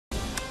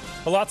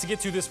A lot to get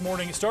to this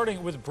morning,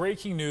 starting with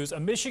breaking news. A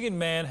Michigan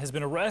man has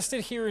been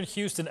arrested here in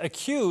Houston,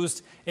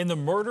 accused in the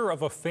murder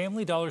of a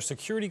Family Dollar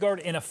security guard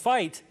in a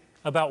fight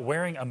about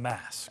wearing a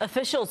mask.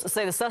 Officials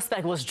say the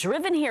suspect was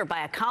driven here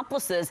by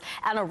accomplices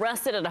and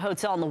arrested at a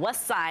hotel on the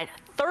west side,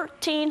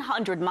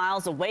 1,300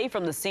 miles away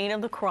from the scene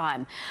of the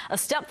crime. A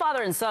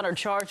stepfather and son are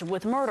charged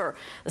with murder.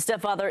 The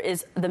stepfather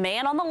is the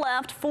man on the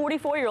left,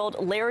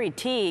 44-year-old Larry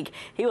Teague.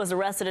 He was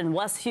arrested in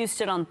West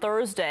Houston on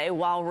Thursday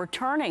while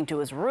returning to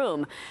his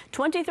room.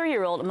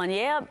 23-year-old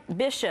Mania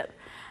Bishop,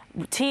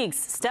 Teague's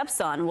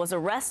stepson, was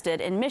arrested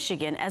in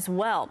Michigan as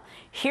well.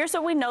 Here's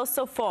what we know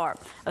so far.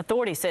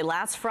 Authorities say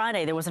last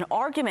Friday there was an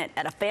argument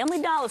at a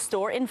Family Dollar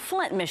store in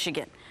Flint,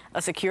 Michigan.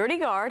 A security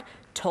guard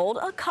told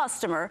a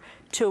customer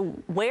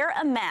to wear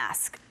a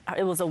mask.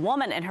 It was a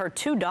woman and her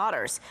two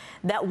daughters.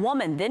 That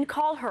woman then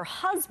called her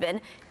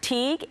husband,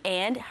 Teague,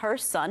 and her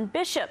son,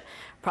 Bishop.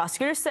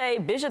 Prosecutors say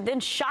Bishop then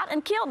shot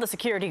and killed the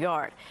security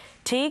guard.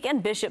 Teague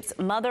and Bishop's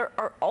mother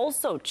are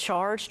also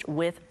charged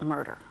with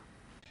murder.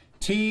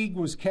 Teague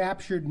was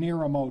captured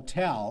near a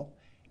motel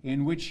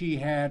in which he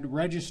had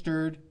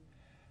registered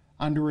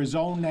under his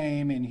own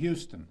name in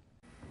Houston.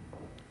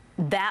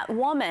 That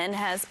woman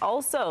has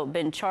also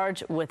been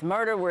charged with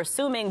murder. We're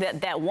assuming that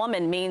that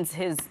woman means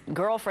his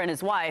girlfriend,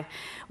 his wife.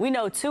 We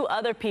know two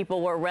other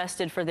people were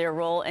arrested for their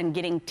role in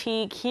getting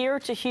Teague here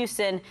to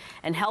Houston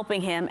and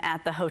helping him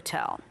at the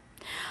hotel.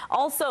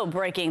 Also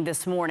breaking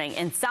this morning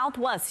in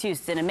Southwest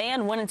Houston, a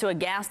man went into a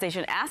gas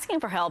station asking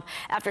for help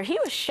after he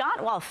was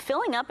shot while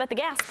filling up at the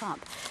gas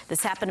pump.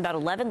 This happened about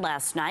 11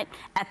 last night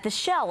at the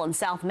Shell in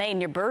South Main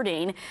near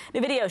Burdine. The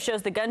video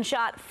shows the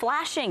gunshot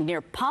flashing near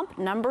pump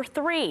number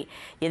 3.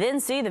 You then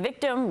see the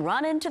victim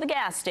run into the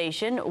gas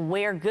station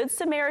where Good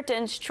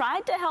Samaritans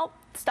tried to help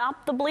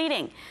stop the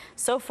bleeding.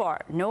 So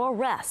far, no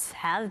arrests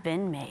have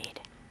been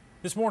made.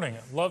 This morning,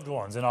 loved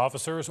ones and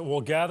officers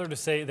will gather to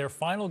say their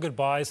final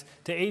goodbyes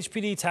to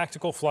HPD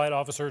Tactical Flight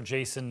Officer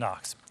Jason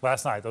Knox.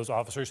 Last night, those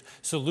officers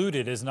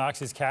saluted as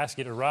Knox's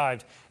casket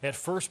arrived at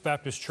First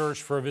Baptist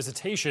Church for a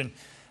visitation.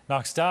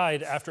 Knox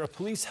died after a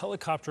police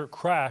helicopter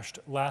crashed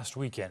last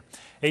weekend.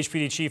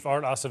 HPD Chief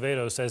Art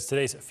Acevedo says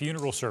today's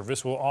funeral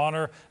service will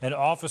honor an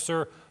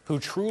officer who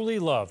truly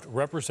loved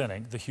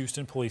representing the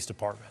Houston Police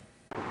Department.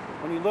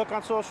 When you look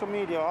on social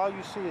media, all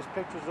you see is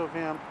pictures of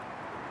him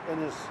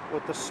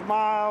with the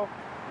smile,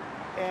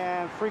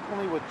 and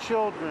frequently with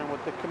children,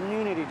 with the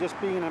community, just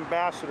being an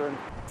ambassador.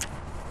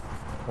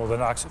 Well, the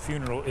Knox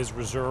funeral is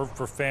reserved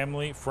for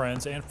family,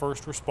 friends, and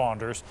first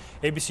responders.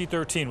 ABC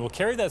 13 will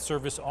carry that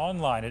service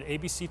online at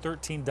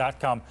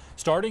ABC13.com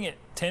starting at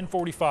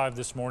 10:45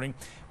 this morning.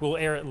 We'll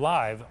air it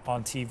live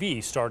on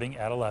TV starting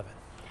at 11.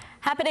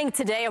 Happening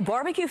today, a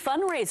barbecue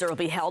fundraiser will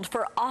be held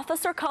for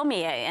Officer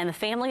Comier and the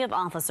family of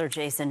Officer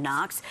Jason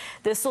Knox.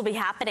 This will be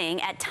happening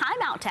at Time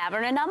Out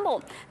Tavern in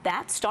Humboldt.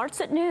 That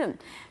starts at noon.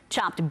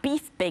 Chopped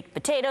beef baked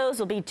potatoes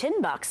will be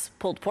 $10.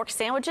 Pulled pork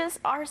sandwiches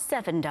are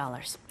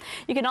 $7.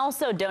 You can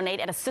also donate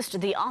at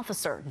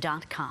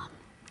assisttheofficer.com.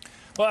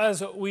 Well,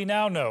 as we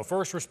now know,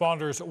 first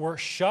responders were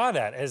shot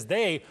at as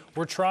they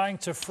were trying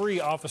to free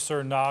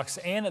Officer Knox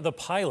and the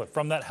pilot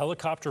from that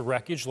helicopter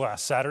wreckage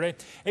last Saturday.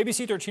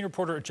 ABC 13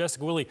 reporter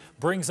Jessica Willey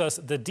brings us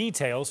the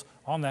details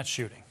on that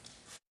shooting.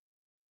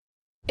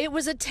 It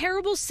was a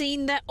terrible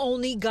scene that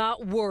only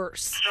got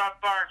worse.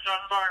 Shot fired.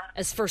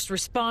 As first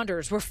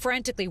responders were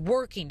frantically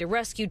working to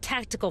rescue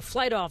Tactical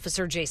Flight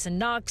Officer Jason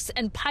Knox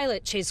and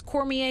pilot Chase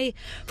Cormier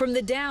from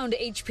the downed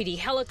HPD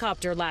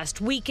helicopter last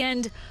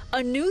weekend,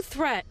 a new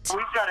threat.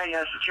 We've got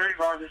a security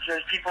guard that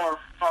says people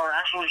are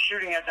actually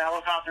shooting at the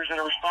helicopters that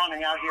are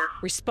responding out here.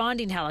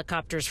 Responding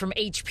helicopters from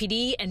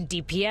HPD and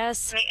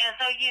DPS. The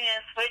SO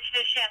units switch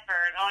to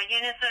Shepherd. All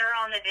units that are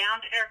on the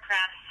downed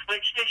aircraft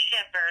switch to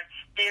Shepherd.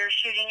 They're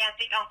shooting at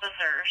the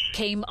officers.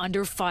 Came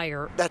under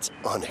fire. That's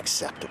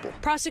unacceptable.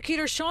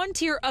 Prosecutor Sean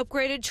Tier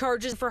upgraded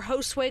charges for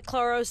Josue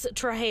Claros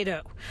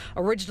Trajero.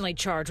 Originally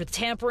charged with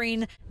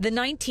tampering, the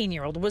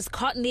 19-year-old was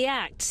caught in the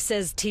act,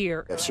 says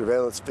Tier. We have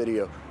surveillance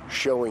video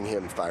showing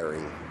him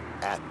firing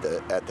at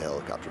the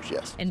helicopters,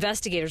 yes.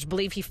 Investigators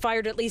believe he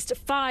fired at least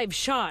 5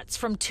 shots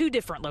from 2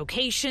 different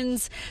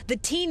locations. The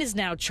teen is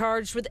now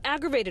charged with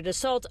aggravated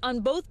assault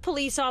on both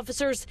police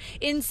officers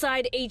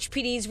inside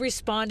HPD's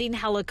responding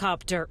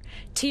helicopter.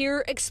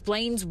 Tier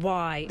explains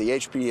why. The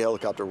HPD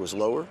helicopter was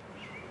lower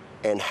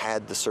and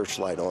had the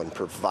searchlight on,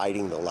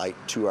 providing the light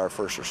to our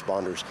first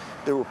responders.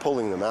 They were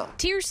pulling them out.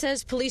 Tier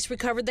says police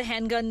recovered the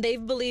handgun they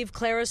believe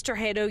Claros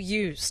Trajero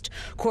used.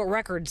 Court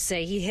records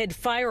say he hid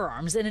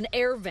firearms in an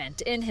air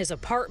vent in his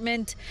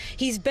apartment.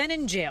 He's been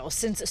in jail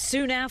since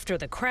soon after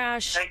the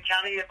crash. Lake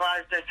County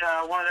advised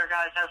that one of their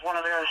guys has one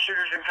of the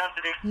shooters in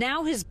custody.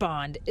 Now his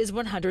bond is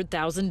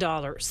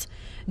 $100,000.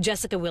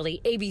 Jessica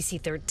Willey,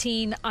 ABC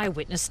 13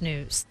 Eyewitness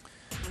News.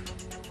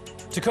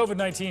 To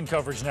COVID-19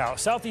 coverage now.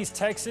 Southeast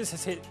Texas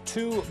has hit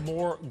 2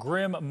 more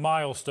grim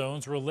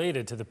milestones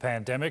related to the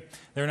pandemic.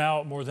 There are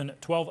now more than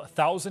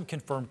 12,000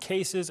 confirmed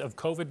cases of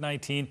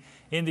COVID-19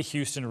 in the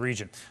Houston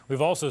region.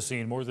 We've also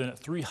seen more than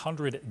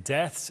 300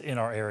 deaths in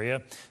our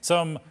area.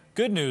 Some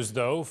Good news,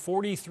 though,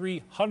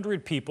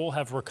 4,300 people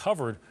have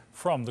recovered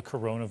from the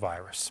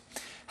coronavirus.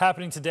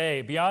 Happening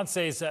today,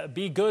 Beyonce's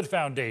Be Good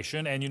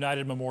Foundation and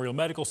United Memorial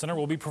Medical Center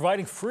will be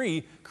providing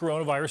free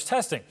coronavirus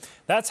testing.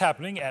 That's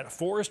happening at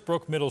Forest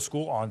Brook Middle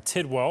School on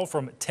Tidwell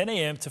from 10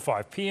 a.m. to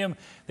 5 p.m.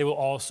 They will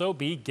also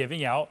be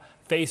giving out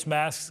face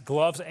masks,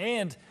 gloves,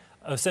 and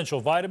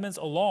essential vitamins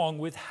along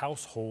with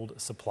household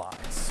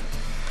supplies.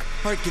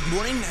 All right, good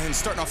morning, and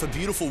starting off a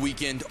beautiful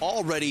weekend.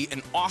 Already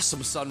an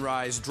awesome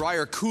sunrise,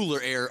 drier, cooler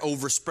air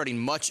overspreading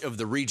much of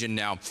the region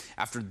now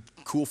after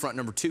cool front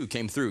number 2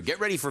 came through.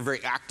 Get ready for a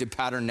very active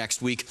pattern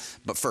next week,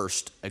 but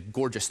first, a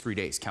gorgeous 3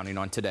 days counting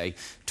on today,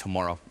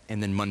 tomorrow,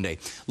 and then Monday.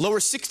 Lower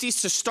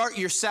 60s to start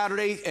your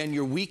Saturday and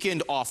your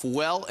weekend off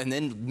well, and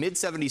then mid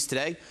 70s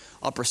today.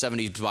 Upper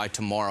 70s by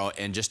tomorrow,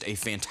 and just a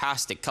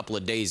fantastic couple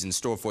of days in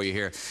store for you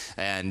here,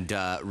 and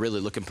really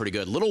looking pretty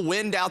good. Little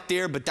wind out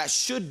there, but that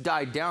should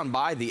die down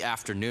by the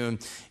afternoon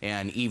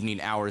and evening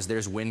hours.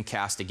 There's wind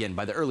cast again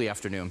by the early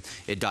afternoon.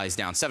 It dies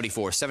down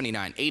 74,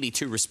 79,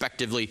 82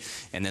 respectively,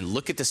 and then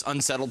look at this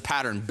unsettled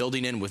pattern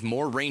building in with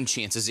more rain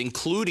chances,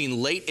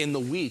 including late in the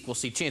week. We'll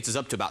see chances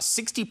up to about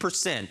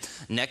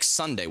 60% next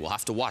Sunday. We'll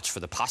have to watch for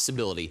the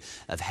possibility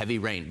of heavy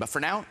rain. But for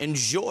now,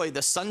 enjoy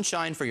the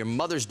sunshine for your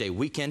Mother's Day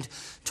weekend.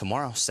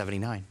 Tomorrow,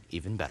 79,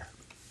 even better.